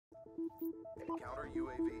Counter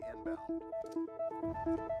UAV inbound.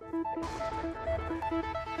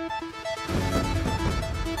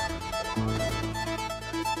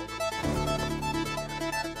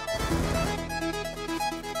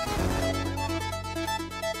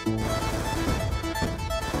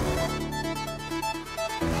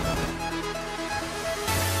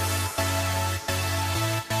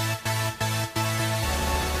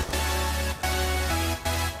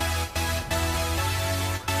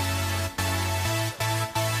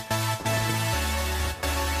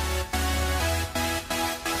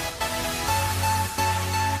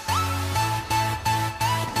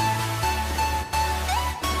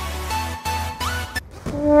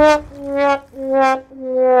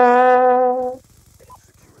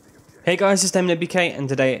 Hey guys, it's DamonMBK and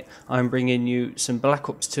today I'm bringing you some Black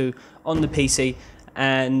Ops 2 on the PC,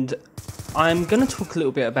 and I'm going to talk a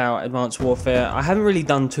little bit about Advanced Warfare. I haven't really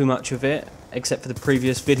done too much of it except for the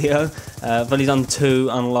previous video. I've only done 2,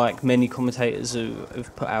 unlike many commentators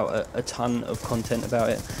who've put out a ton of content about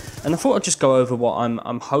it. And I thought I'd just go over what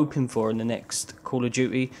I'm hoping for in the next Call of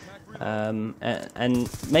Duty, and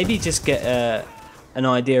maybe just get an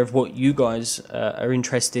idea of what you guys are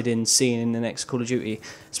interested in seeing in the next Call of Duty.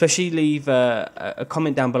 Especially leave a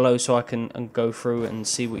comment down below so I can go through and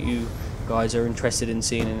see what you guys are interested in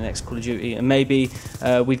seeing in the next Call of Duty. And maybe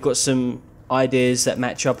we've got some ideas that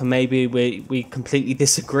match up, and maybe we completely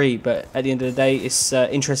disagree. But at the end of the day, it's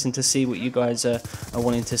interesting to see what you guys are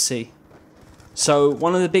wanting to see. So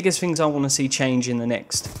one of the biggest things I want to see change in the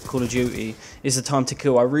next Call of Duty is the time to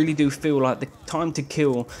kill. I really do feel like the time to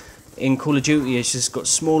kill in Call of Duty has just got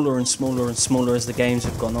smaller and smaller and smaller as the games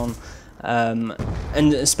have gone on,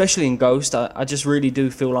 and especially in Ghost, I just really do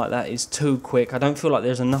feel like that is too quick. I don't feel like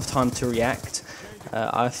there's enough time to react.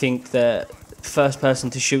 I think that first person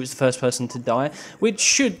to shoot is the first person to die, which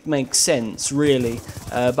should make sense really,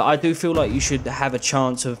 but I do feel like you should have a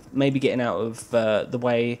chance of maybe getting out of the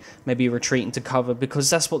way, maybe retreating to cover, because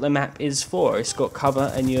that's what the map is for. It's got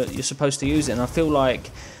cover and you're supposed to use it, and I feel like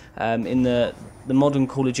in the modern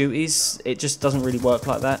Call of Duties, it just doesn't really work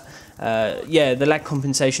like that. Yeah, the lag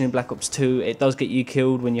compensation in Black Ops 2, it does get you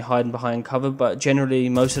killed when you're hiding behind cover, but generally,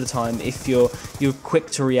 most of the time, if you're quick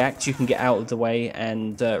to react, you can get out of the way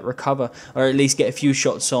and recover, or at least get a few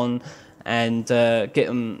shots on and get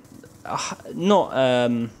them not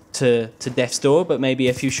to death's door, but maybe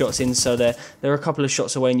a few shots in, so they're a couple of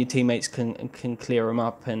shots away and your teammates can clear them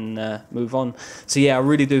up and move on. So yeah, I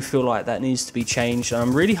really do feel like that needs to be changed, and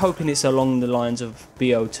I'm really hoping it's along the lines of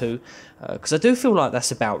BO2, because I do feel like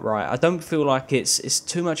that's about right. I don't feel like it's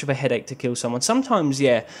too much of a headache to kill someone. Sometimes,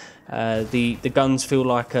 yeah, the guns feel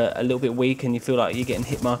like a little bit weak and you feel like you're getting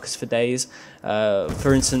hit markers for days.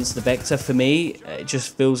 For instance, the Vector, for me, it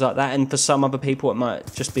just feels like that, and for some other people it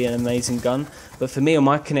might just be an amazing gun, but for me, on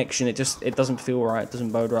my connection, it doesn't feel right, it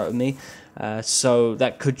doesn't bode right with me. So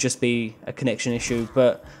that could just be a connection issue,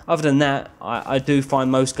 but other than that, I do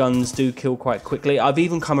find most guns do kill quite quickly. I've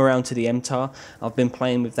even come around to the MTAR. I've been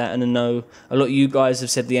playing with that, and I know a lot of you guys have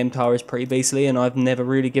said the MTAR is pretty beastly, and I've never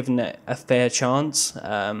really given it a fair chance.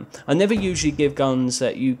 I never usually give guns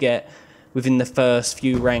that you get within the first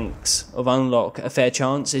few ranks of unlock a fair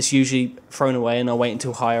chance. It's usually thrown away and I wait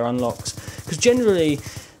until higher unlocks, because generally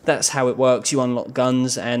that's how it works. You unlock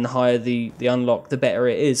guns, and the higher the unlock, the better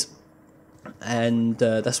it is, and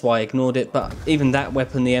that's why I ignored it. But even that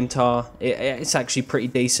weapon, the MTAR, it's actually pretty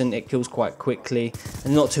decent. It kills quite quickly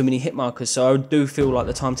and not too many hit markers, so I do feel like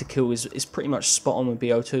the time to kill is pretty much spot on with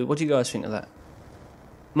BO2. What do you guys think of that?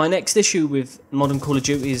 My next issue with modern Call of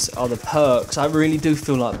Duties are the perks. I really do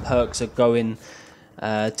feel like the perks are going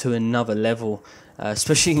to another level,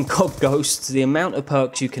 especially in COD Ghosts. The amount of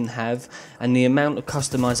perks you can have and the amount of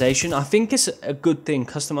customization, I think it's a good thing.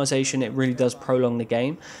 Customization, it really does prolong the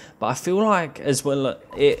game, but I feel like as well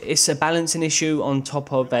it's a balancing issue on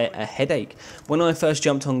top of a headache. When I first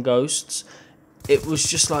jumped on Ghosts, it was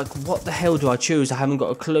just like, what the hell do I choose? I haven't got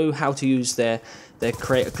a clue how to use their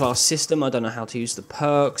creator class system. I don't know how to use the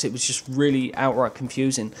perks. It was just really outright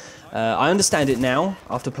confusing. I understand it now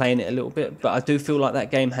after playing it a little bit, but I do feel like that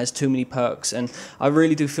game has too many perks, and I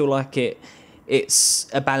really do feel like it's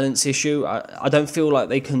a balance issue. I don't feel like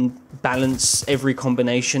they can balance every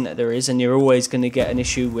combination that there is, and you're always going to get an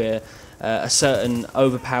issue where a certain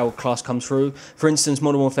overpowered class comes through. For instance,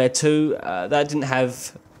 Modern Warfare 2, that didn't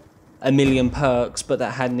have a million perks, but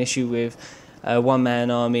that had an issue with one-man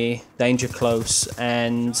army, danger close,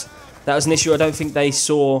 and that was an issue I don't think they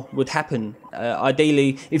saw would happen.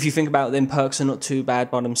 Ideally, if you think about it, then perks are not too bad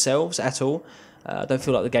by themselves at all. I don't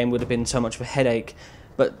feel like the game would have been so much of a headache,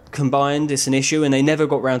 but combined, it's an issue, and they never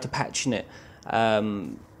got round to patching it.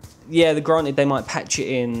 Yeah, granted, they might patch it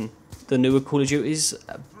in the newer Call of Duties,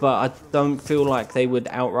 but I don't feel like they would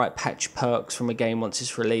outright patch perks from a game once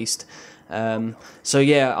it's released. So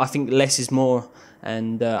yeah, I think less is more,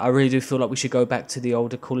 and I really do feel like we should go back to the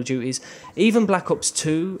older Call of Duties. Even Black Ops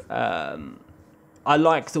 2, I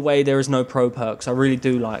like the way there is no pro perks. I really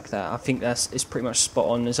do like that. I think it's pretty much spot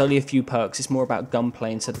on. There's only a few perks. It's more about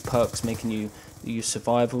gunplay instead of perks making you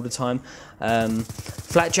survive all the time.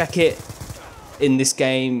 Flat Jacket in this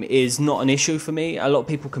game is not an issue for me. A lot of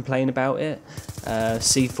people complain about it.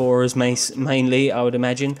 C4s mainly, I would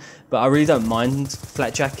imagine, but I really don't mind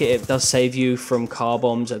Flat Jacket. It does save you from car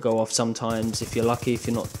bombs that go off sometimes if you're lucky, if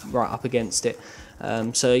you're not right up against it.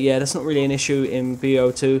 So yeah, that's not really an issue in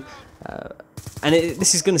BO2. And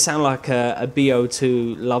this is going to sound like a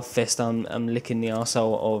BO2 love fest. I'm licking the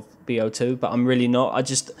arsehole of BO2, but I'm really not.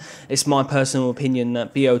 It's my personal opinion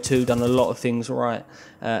that BO2 done a lot of things right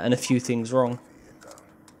and a few things wrong.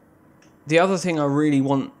 The other thing I really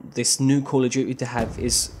want this new Call of Duty to have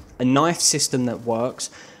is a knife system that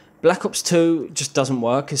works. Black Ops 2 just doesn't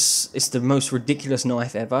work. It's the most ridiculous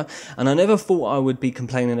knife ever, and I never thought I would be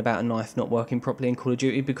complaining about a knife not working properly in Call of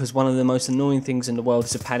Duty, because one of the most annoying things in the world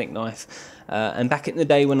is a panic knife. And back in the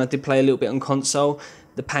day when I did play a little bit on console,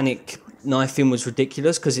 the panic knifing was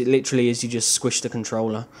ridiculous, because it literally is you just squish the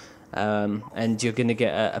controller. And you're going to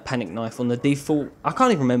get a panic knife on the default. I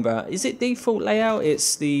can't even remember. Is it default layout?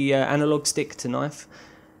 It's the analog stick to knife.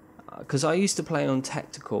 Because I used to play on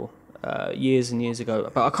tactical years and years ago,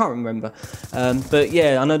 but I can't remember. But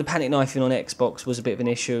yeah, I know the panic knifing on Xbox was a bit of an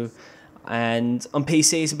issue. And on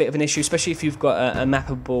PC it's a bit of an issue, especially if you've got a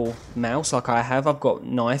mappable mouse like I have. I've got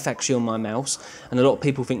knife actually on my mouse, and a lot of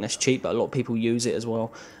people think that's cheap, but a lot of people use it as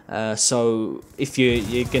well. So if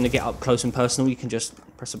you're going to get up close and personal, you can just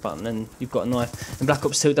press a button and you've got a knife. In Black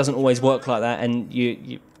Ops 2 it doesn't always work like that, and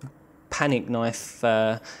you panic knife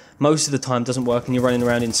most of the time doesn't work, and you're running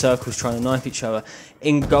around in circles trying to knife each other.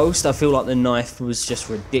 In Ghost I feel like the knife was just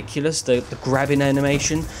ridiculous. The grabbing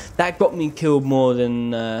animation, that got me killed more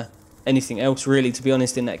than anything else really, to be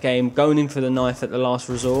honest. In that game, going in for the knife at the last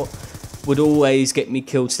resort would always get me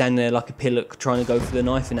killed, standing there like a pillock trying to go for the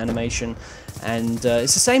knife in animation. And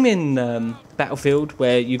it's the same in Battlefield,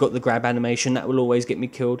 where you got the grab animation. That will always get me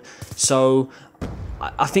killed. So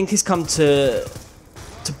I think it's come to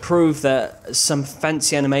prove that some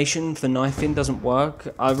fancy animation for knifing doesn't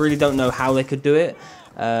work. I really don't know how they could do it.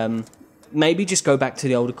 Maybe just go back to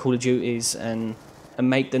the older Call of Duties and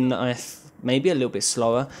make the knife maybe a little bit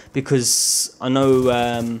slower, because I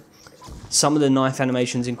know some of the knife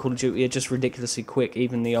animations in Call of Duty are just ridiculously quick.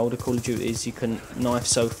 Even the older Call of Duties, you can knife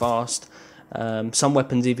so fast. Some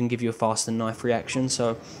weapons even give you a faster knife reaction.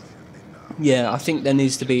 So yeah, I think there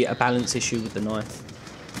needs to be a balance issue with the knife.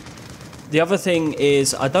 The other thing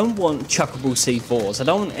is, I don't want chuckable C4s. I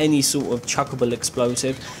don't want any sort of chuckable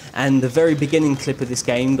explosive, and the very beginning clip of this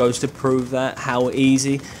game goes to prove that, how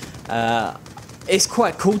easy. It's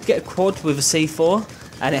quite cool to get a quad with a C4,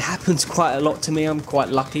 and it happens quite a lot to me. I'm quite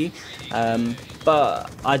lucky, but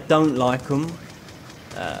I don't like them.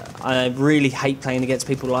 I really hate playing against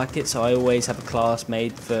people like it, so I always have a class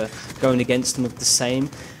made for going against them of the same.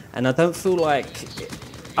 And I don't feel like...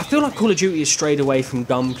 I feel like Call of Duty has strayed away from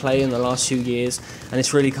gunplay in the last few years, and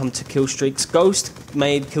it's really come to kill streaks. Ghost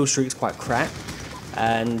made kill streaks quite crap,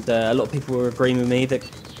 and a lot of people were agreeing with me that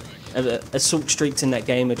assault streaks in that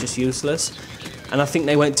game are just useless. And I think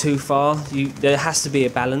they went too far. There has to be a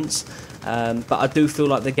balance, but I do feel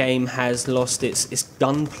like the game has lost its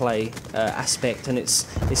gunplay aspect, and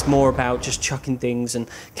it's more about just chucking things and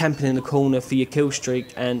camping in the corner for your kill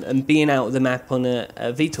streak and being out of the map on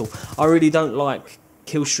a VTOL. I really don't like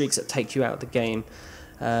kill streaks that take you out of the game,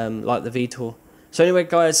 like the VTOL. So anyway,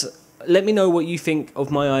 guys, let me know what you think of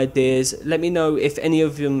my ideas. Let me know if any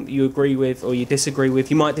of them you agree with or you disagree with.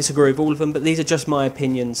 You might disagree with all of them, but these are just my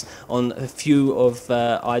opinions on a few of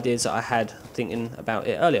ideas that I had thinking about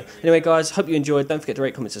it earlier. Anyway, guys, hope you enjoyed. Don't forget to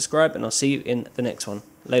rate, comment, subscribe, and I'll see you in the next one.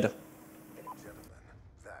 Later. Gentlemen,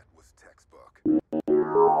 that was textbook.